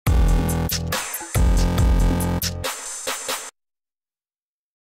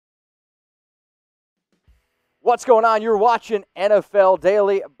What's going on? You're watching NFL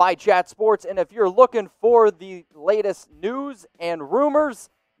Daily by Chat Sports, and if you're looking for the latest news and rumors,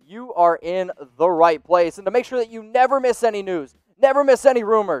 you are in the right place. And to make sure that you never miss any news, never miss any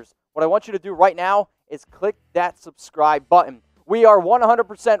rumors, what I want you to do right now is click that subscribe button. We are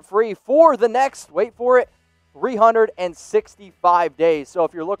 100% free for the next, wait for it, 365 days. So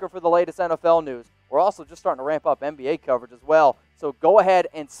if you're looking for the latest NFL news, we're also just starting to ramp up NBA coverage as well. So go ahead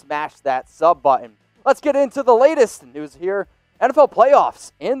and smash that sub button. Let's get into the latest news here. NFL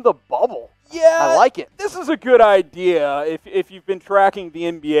playoffs in the bubble. Yeah, I like it. This is a good idea if you've been tracking the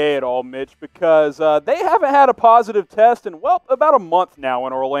NBA at all, Mitch, because they haven't had a positive test in, well, about a month now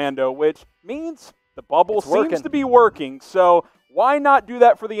in Orlando, which means the bubble seems to be working. So why not do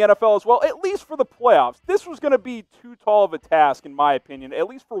that for the NFL as well, at least for the playoffs? This was going to be too tall of a task, in my opinion, at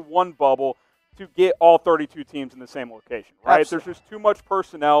least for one bubble, to get all 32 teams in the same location, right? Absolutely. There's just too much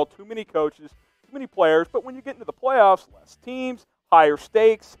personnel, too many coaches, too many players. But when you get into the playoffs, less teams, higher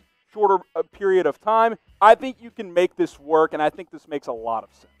stakes, shorter period of time, I think you can make this work, and I think this makes a lot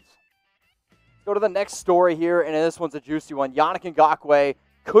of sense. Go to the next story here, and this one's a juicy one. Yannick Ngakoue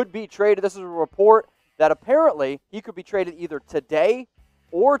could be traded. This is a report that apparently he could be traded either today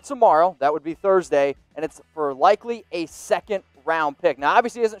or tomorrow. That would be Thursday, and it's for likely a second-round pick. Now,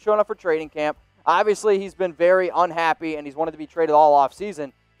 obviously, he hasn't shown up for training camp. Obviously, he's been very unhappy, and he's wanted to be traded all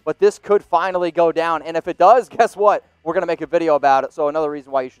offseason. But this could finally go down. And if it does, guess what? We're going to make a video about it. So another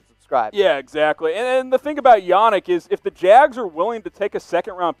reason why you should subscribe. Yeah, exactly. And the thing about Yannick is if the Jags are willing to take a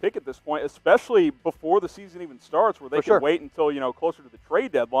second-round pick at this point, especially before the season even starts, where they can wait until, closer to the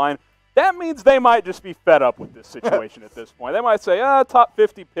trade deadline, that means they might just be fed up with this situation at this point. They might say, top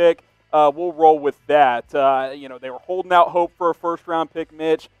 50 pick, we'll roll with that. They were holding out hope for a first-round pick,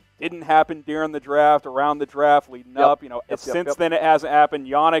 Mitch. Didn't happen during the draft, around the draft, leading up. Since then it hasn't happened.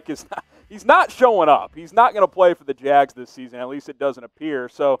 Yannick he's not showing up. He's not going to play for the Jags this season. At least it doesn't appear.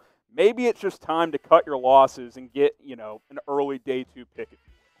 So maybe it's just time to cut your losses and get, an early day 2 pick.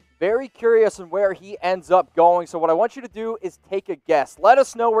 Very curious on where he ends up going. So what I want you to do is take a guess. Let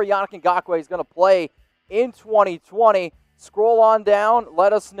us know where Yannick Ngakoue is going to play in 2020. Scroll on down.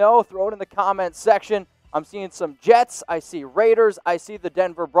 Let us know. Throw it in the comments section. I'm seeing some Jets. I see Raiders. I see the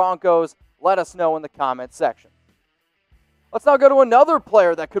Denver Broncos. Let us know in the comments section. Let's now go to another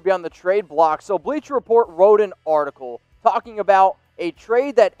player that could be on the trade block. So Bleacher Report wrote an article talking about a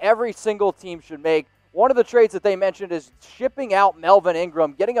trade that every single team should make. One of the trades that they mentioned is shipping out Melvin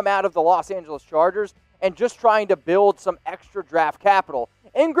Ingram, getting him out of the Los Angeles Chargers, and just trying to build some extra draft capital.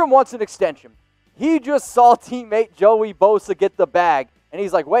 Ingram wants an extension. He just saw teammate Joey Bosa get the bag, and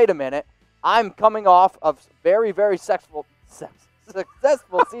he's like, wait a minute. I'm coming off of very, very successful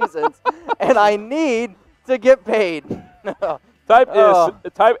seasons, and I need to get paid. Type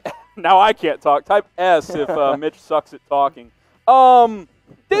now I can't talk. Type S if Mitch sucks at talking.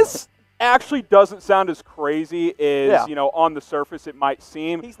 This actually doesn't sound as crazy as on the surface it might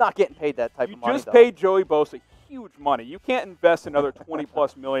seem. He's not getting paid that type of money. You just paid Joey Bosa huge money. You can't invest another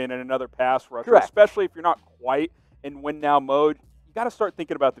 $20+ million in another pass rusher, Correct. Especially if you're not quite in win now mode. You got to start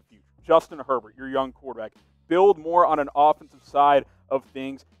thinking about the future. Justin Herbert, your young quarterback. Build more on an offensive side of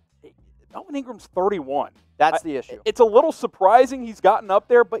things. Melvin Ingram's 31. That's the issue. It's a little surprising he's gotten up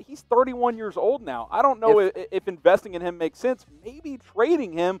there, but he's 31 years old now. I don't know if investing in him makes sense. Maybe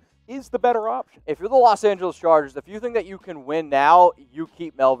trading him is the better option. If you're the Los Angeles Chargers, if you think that you can win now, you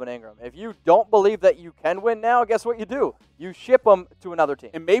keep Melvin Ingram. If you don't believe that you can win now, guess what you do? You ship him to another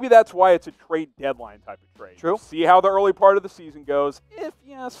team. And maybe that's why it's a trade deadline type of trade. True. See how the early part of the season goes. If,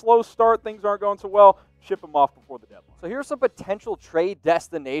 slow start, things aren't going so well, ship him off before the deadline. So here's some potential trade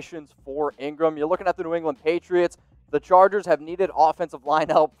destinations for Ingram. You're looking at the New England Patriots. The Chargers have needed offensive line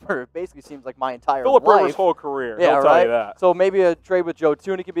help for basically seems like my entire life. Philip Rivers' whole career. Yeah, I'll tell you that. So maybe a trade with Joe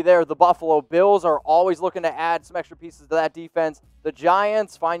Thuney could be there. The Buffalo Bills are always looking to add some extra pieces to that defense. The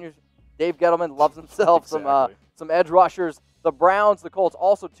Giants, Dave Gettleman loves himself some edge rushers. The Browns, the Colts,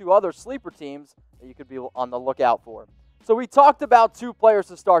 also 2 other sleeper teams that you could be on the lookout for. So we talked about 2 players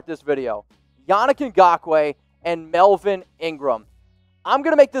to start this video, Yannick Ngakoue and Melvin Ingram. I'm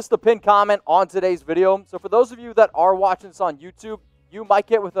going to make this the pinned comment on today's video. So for those of you that are watching this on YouTube, you might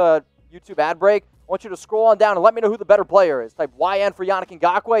get with a YouTube ad break. I want you to scroll on down and let me know who the better player is. Type YN for Yannick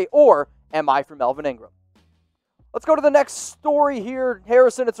Ngakoue or MI for Melvin Ingram. Let's go to the next story here,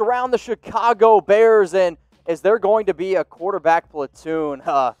 Harrison. It's around the Chicago Bears, and is there going to be a quarterback platoon?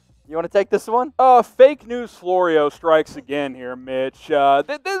 You want to take this one? Fake news Florio strikes again here, Mitch.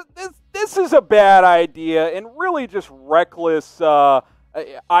 This is a bad idea and really just reckless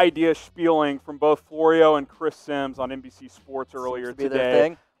idea spieling from both Florio and Chris Sims on NBC Sports earlier today. Their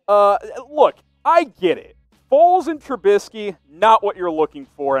thing. Look, I get it. Foles and Trubisky, not what you're looking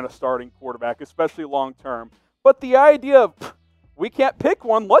for in a starting quarterback, especially long term. But the idea of, we can't pick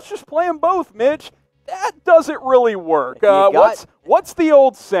one, let's just play them both, Mitch, that doesn't really work. What's the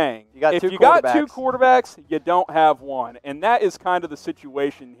old saying? If you got two quarterbacks, you don't have one. And that is kind of the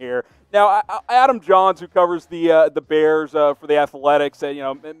situation here. Now, Adam Johns, who covers the Bears for the Athletics, said,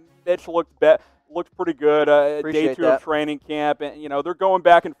 Mitch looked pretty good day 2 of training camp. And, they're going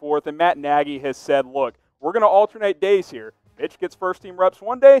back and forth. And Matt Nagy has said, look, we're going to alternate days here. Mitch gets first-team reps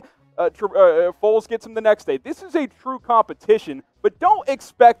one day. Foles gets him the next day. This is a true competition, but don't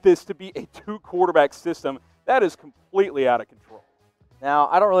expect this to be a 2-quarterback system. That is completely out of control. Now,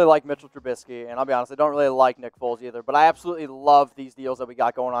 I don't really like Mitchell Trubisky, and I'll be honest, I don't really like Nick Foles either, but I absolutely love these deals that we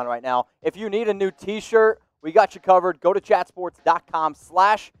got going on right now. If you need a new T-shirt, we got you covered. Go to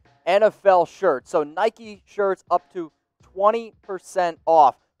chatsports.com/NFL shirts. So Nike shirts up to 20%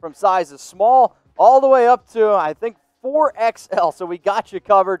 off from sizes small all the way up to, I think, 4XL. So we got you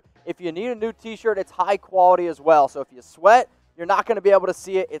covered. If you need a new T-shirt, it's high quality as well. So if you sweat, you're not going to be able to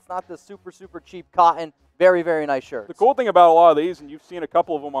see it. It's not the super, super cheap cotton. Very, very nice shirts. The cool thing about a lot of these, and you've seen a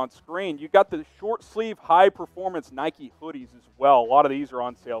couple of them on screen, you got the short sleeve, high performance Nike hoodies as well. A lot of these are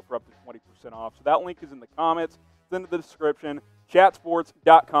on sale for up to 20% off. So that link is in the comments. It's in the description.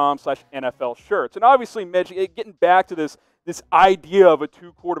 Chatsports.com/NFL shirts. And obviously, Mitch, getting back to this idea of a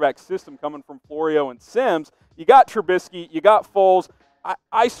 2-quarterback system coming from Florio and Sims, you got Trubisky, you got Foles.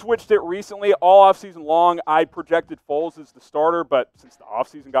 I switched it recently. All offseason long, I projected Foles as the starter, but since the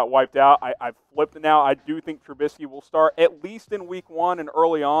offseason got wiped out, I've flipped it now. I do think Trubisky will start at least in week 1 and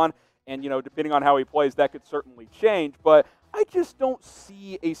early on, and, depending on how he plays, that could certainly change. But I just don't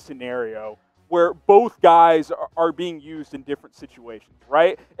see a scenario where both guys are being used in different situations,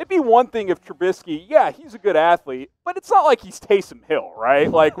 right? It'd be one thing if Trubisky, yeah, he's a good athlete, but it's not like he's Taysom Hill, right?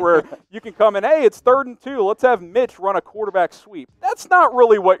 Like where you can come in, hey, it's 3rd and 2, let's have Mitch run a quarterback sweep. That's not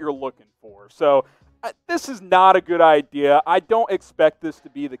really what you're looking for. So this is not a good idea. I don't expect this to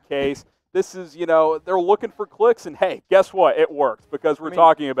be the case. This is, they're looking for clicks, and hey, guess what? It worked because we're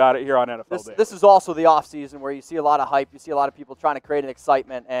talking about it here on NFL Day. This is also the offseason where you see a lot of hype. You see a lot of people trying to create an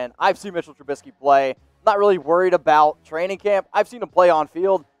excitement, and I've seen Mitchell Trubisky play. I'm not really worried about training camp. I've seen him play on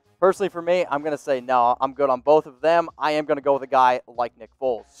field. Personally, for me, I'm going to say no. I'm good on both of them. I am going to go with a guy like Nick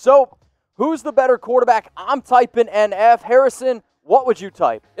Foles. So, who's the better quarterback? I'm typing NF. Harrison, what would you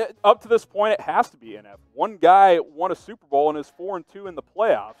type? Up to this point, it has to be NF. One guy won a Super Bowl and is 4-2 in the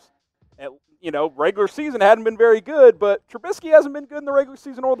playoffs. Regular season hadn't been very good, but Trubisky hasn't been good in the regular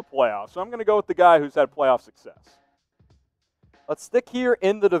season or the playoffs. So I'm going to go with the guy who's had playoff success. Let's stick here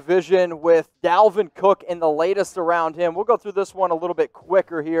in the division with Dalvin Cook and the latest around him. We'll go through this one a little bit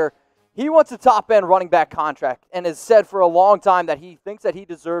quicker here. He wants a top-end running back contract and has said for a long time that he thinks that he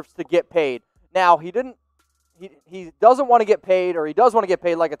deserves to get paid. Now, he doesn't want to get paid, or he does want to get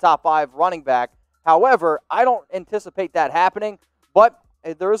paid like a top-5 running back. However, I don't anticipate that happening, but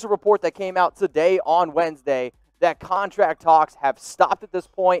there is a report that came out today on Wednesday that contract talks have stopped at this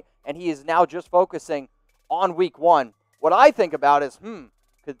point, and he is now just focusing on week 1. What I think about is,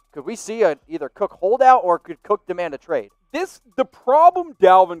 could we see either Cook holdout or could Cook demand a trade? The problem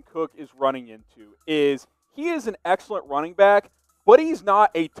Dalvin Cook is running into is he is an excellent running back, but he's not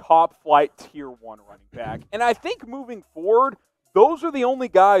a top-flight Tier 1 running back. And I think moving forward, those are the only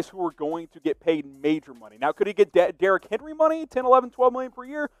guys who are going to get paid major money. Now, could he get Derrick Henry money, 10, 11, 12 million per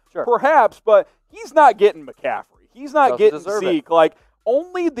year? Sure. Perhaps, but he's not getting McCaffrey. He's not getting Zeke. Like,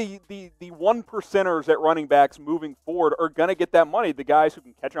 only the 1%ers at running backs moving forward are going to get that money, the guys who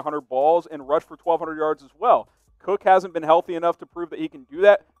can catch 100 balls and rush for 1,200 yards as well. Cook hasn't been healthy enough to prove that he can do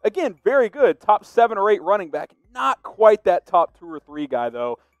that. Again, very good, top 7 or 8 running back. Not quite that top 2 or 3 guy,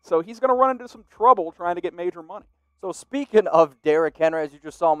 though. So he's going to run into some trouble trying to get major money. So speaking of Derrick Henry, as you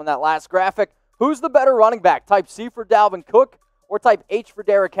just saw him in that last graphic, who's the better running back? Type C for Dalvin Cook or type H for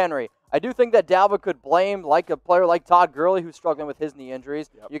Derrick Henry? I do think that Dalvin could blame like a player like Todd Gurley who's struggling with his knee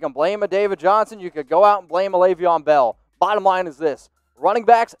injuries. Yep. You can blame a David Johnson. You could go out and blame a Le'Veon Bell. Bottom line is this. Running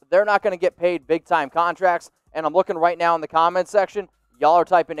backs, they're not going to get paid big-time contracts. And I'm looking right now in the comments section. Y'all are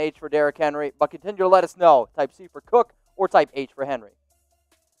typing H for Derrick Henry. But continue to let us know. Type C for Cook or type H for Henry.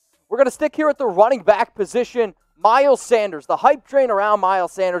 We're going to stick here at the running back position. Miles Sanders, the hype train around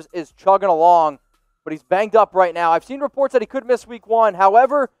Miles Sanders is chugging along, but he's banged up right now. I've seen reports that he could miss week 1.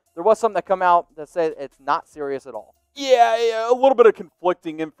 However, there was something that come out that said it's not serious at all. Yeah, a little bit of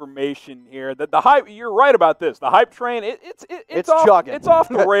conflicting information here. The hype, you're right about this. The hype train, it's chugging. It's off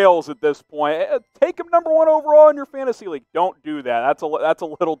the rails at this point. Take him number 1 overall in your fantasy league. Don't do that. That's a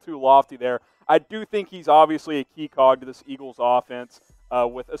little too lofty there. I do think he's obviously a key cog to this Eagles offense.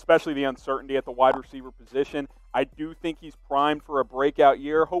 with especially the uncertainty at the wide receiver position. I do think he's primed for a breakout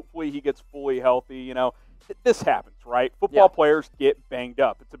year. Hopefully he gets fully healthy. You know, this happens, right? Football players get banged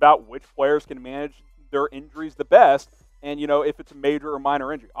up. It's about which players can manage their injuries the best. And, you know, if it's a major or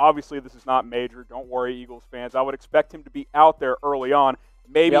minor injury. Obviously, this is not major. Don't worry, Eagles fans. I would expect him to be out there early on.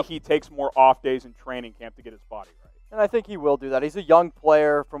 Maybe he takes more off days in training camp to get his body right. And I think he will do that. He's a young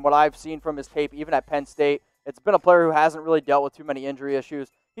player from what I've seen from his tape, even at Penn State. It's been a player who hasn't really dealt with too many injury issues.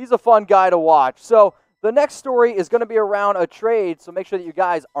 He's a fun guy to watch. So the next story is going to be around a trade, so make sure that you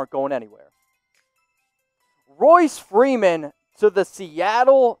guys aren't going anywhere. Royce Freeman to the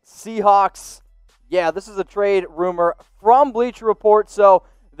Seattle Seahawks. Yeah, this is a trade rumor from Bleacher Report. So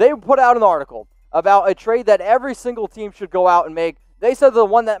they put out an article about a trade that every single team should go out and make. They said the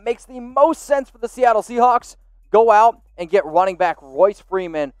one that makes the most sense for the Seattle Seahawks, go out and get running back Royce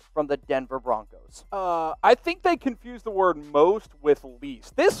Freeman from the Denver Broncos. I think they confuse the word most with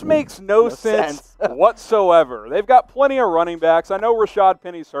least. This makes no sense whatsoever. They've got plenty of running backs. I know Rashad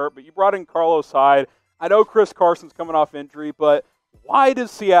Penny's hurt, but you brought in Carlos Hyde. I know Chris Carson's coming off injury, but why does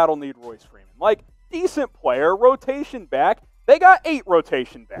Seattle need Royce Freeman? Like, decent player, rotation back. They got 8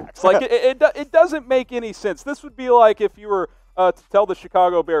 rotation backs. Like, it doesn't make any sense. This would be like if you were to tell the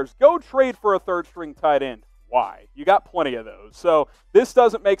Chicago Bears, go trade for a third-string tight end. Why? You got plenty of those. So this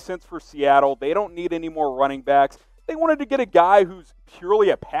doesn't make sense for Seattle. They don't need any more running backs. They wanted to get a guy who's purely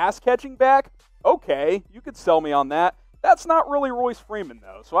a pass-catching back. Okay, you could sell me on that. That's not really Royce Freeman,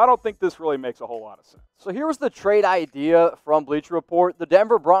 though, so I don't think this really makes a whole lot of sense. So here was the trade idea from Bleacher Report. The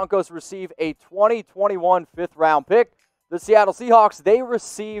Denver Broncos receive a 2021 fifth-round pick. The Seattle Seahawks, they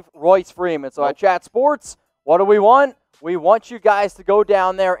receive Royce Freeman. So at Chat Sports, what do we want? We want you guys to go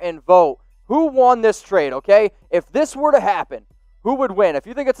down there and vote. Who won this trade, okay? If this were to happen, who would win? If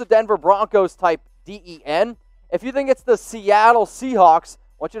you think it's the Denver Broncos, type DEN. If you think it's the Seattle Seahawks, I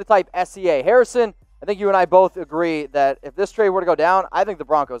want you to type SEA. Harrison, I think you and I both agree that if this trade were to go down, I think the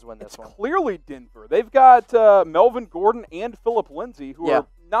Broncos win this one. It's clearly Denver. They've got Melvin Gordon and Phillip Lindsay, who are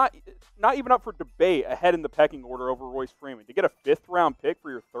not even up for debate ahead in the pecking order over Royce Freeman. To get a fifth-round pick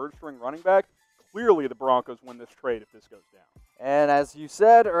for your third-string running back, clearly the Broncos win this trade if this goes down. And as you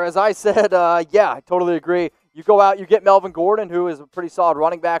said, or as I said, yeah, I totally agree. You go out, you get Melvin Gordon, who is a pretty solid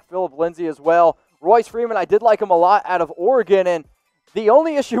running back, Phillip Lindsay as well. Royce Freeman, I did like him a lot out of Oregon, and the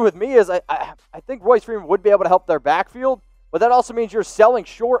only issue with me is I think Royce Freeman would be able to help their backfield, but that also means you're selling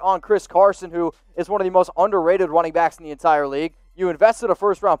short on Chris Carson, who is one of the most underrated running backs in the entire league. You invested a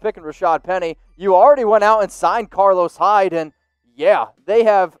first-round pick in Rashad Penny. You already went out and signed Carlos Hyde, and yeah, they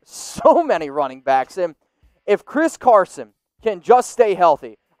have so many running backs. And if Chris Carson can just stay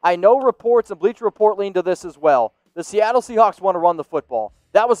healthy, I know reports, and Bleacher Report leaned to this as well, the Seattle Seahawks want to run the football.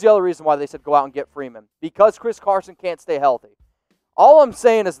 That was the other reason why they said go out and get Freeman, because Chris Carson can't stay healthy. All I'm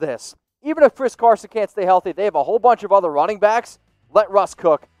saying is this. Even if Chris Carson can't stay healthy, they have a whole bunch of other running backs. Let Russ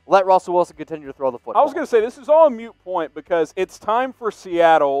cook. Let Russell Wilson continue to throw the football. I was going to say, this is all a moot point because it's time for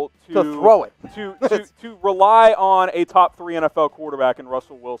Seattle to throw it. to rely on a top 3 NFL quarterback in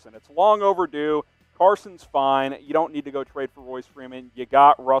Russell Wilson. It's long overdue. Carson's fine. You don't need to go trade for Royce Freeman. You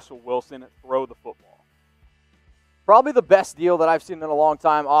got Russell Wilson. Throw the football. Probably the best deal that I've seen in a long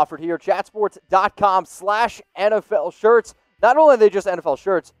time offered here. Chatsports.com/NFL shirts. Not only are they just NFL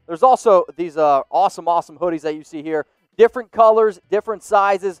shirts, there's also these awesome hoodies that you see here. Different colors, different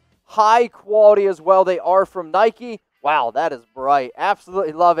sizes, high quality as well. They are from Nike. Wow, that is bright.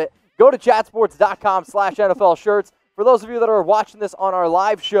 Absolutely love it. Go to chatsports.com/NFL shirts. For those of you that are watching this on our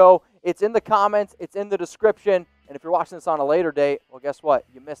live show, it's in the comments, it's in the description. And if you're watching this on a later date, well, guess what?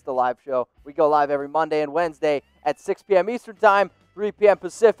 You missed the live show. We go live every Monday and Wednesday at 6 p.m. Eastern Time, 3 p.m.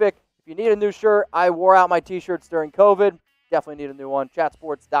 Pacific. If you need a new shirt, I wore out my T-shirts during COVID. Definitely need a new one.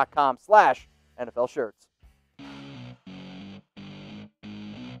 Chatsports.com/NFL shirts.